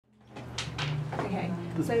Okay,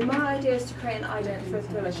 so my idea is to create an ident for a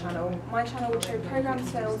thriller channel. My channel would show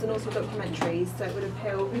programmes, films and also documentaries, so it would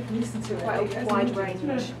appeal to quite a wide range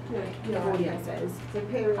of audiences.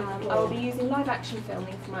 I will be using live action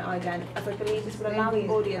filming for my ident, as I believe this will allow the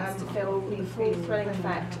audience to feel the full thrilling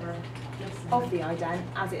effect of the ident,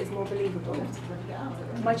 as it is more believable.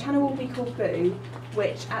 My channel will be called Boo,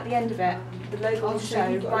 which at the end of it, the logo will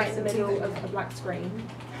show right in the middle of a black screen.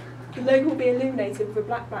 The logo will be illuminated with a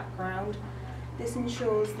black background. This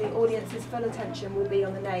ensures the audience's full attention will be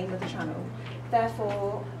on the name of the channel.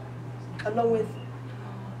 Therefore, they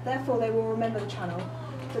will remember the channel.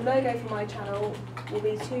 The logo for my channel will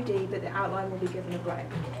be 2D, but the outline will be given a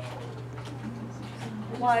blank.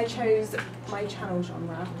 Why I chose my channel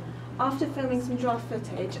genre. After filming some draft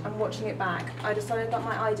footage and watching it back, I decided that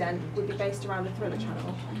my ident would be based around a thriller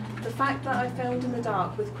channel. The fact that I filmed in the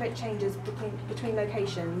dark with quick changes between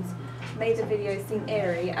locations made the video seem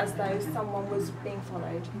eerie, as though someone was being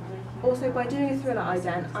followed. Also, by doing a thriller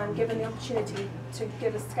ident, I'm given the opportunity to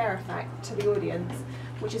give a scare effect to the audience,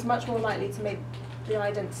 which is much more likely to make the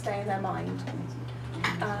ident stay in their mind.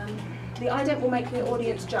 The ident will make the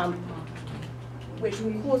audience jump, which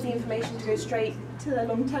will cause the information to go straight to their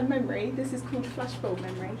long-term memory. This is called flashbulb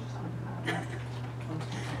memory.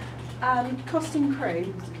 Cost and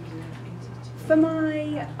crew. For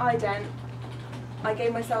my ident, I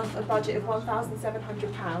gave myself a budget of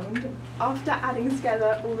 £1,700. After adding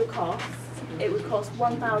together all the costs, it would cost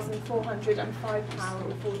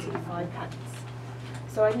 £1,405.45.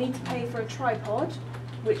 So I'd need to pay for a tripod,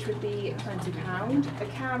 which would be £20, a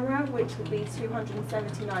camera, which would be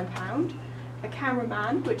 £279, a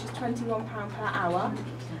cameraman, which is £21 per hour,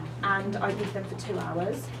 and I'd need them for 2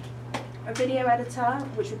 hours. A video editor,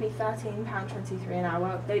 which would be £13.23 an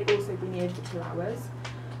hour, they'd also be needed for 2 hours.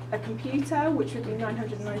 A computer, which would be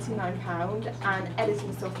 £999, and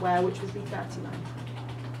editing software, which would be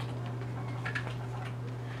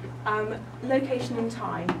 £39. Location and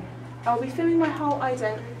time. I'll be filming my whole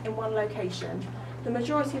ident in one location. The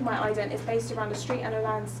majority of my ident is based around a street and a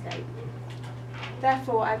landscape.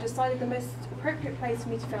 Therefore, I've decided the most appropriate place for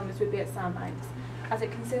me to film this would be at Sandbanks, as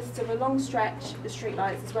it consists of a long stretch of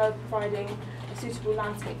streetlights as well as providing a suitable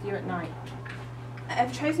landscape view at night.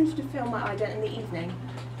 I've chosen to film my ident in the evening.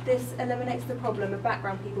 This eliminates the problem of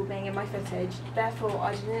background people being in my footage. Therefore,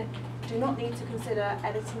 I do not need to consider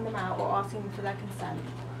editing them out or asking them for their consent.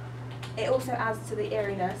 It also adds to the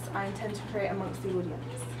eeriness I intend to create amongst the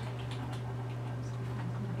audience.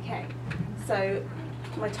 Okay, so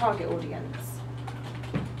my target audience.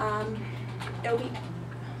 It'll be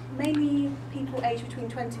mainly people aged between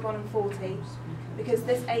 21 and 40, because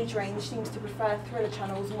this age range seems to prefer thriller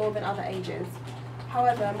channels more than other ages.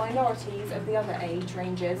 However, minorities of the other age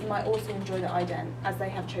ranges might also enjoy the ident, as they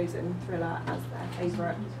have chosen thriller as their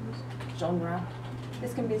favourite genre.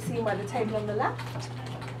 This can be seen by the table on the left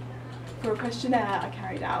for a questionnaire I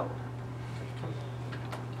carried out.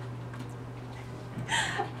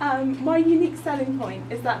 My unique selling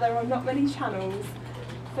point is that there are not many channels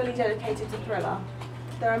fully dedicated to thriller.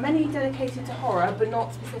 There are many dedicated to horror, but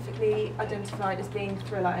not specifically identified as being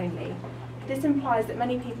thriller only. This implies that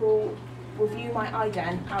many people will view my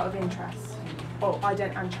ident out of interest, or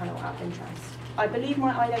ident and channel out of interest. I believe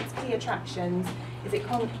my ident's key attractions is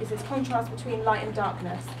its contrast between light and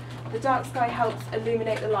darkness. The dark sky helps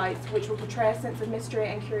illuminate the lights, which will portray a sense of mystery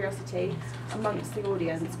and curiosity amongst the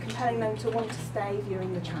audience, compelling them to want to stay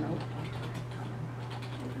viewing the channel.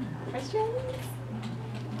 Questions?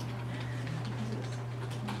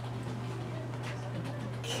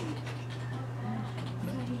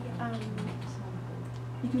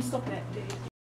 You can stop it, dude.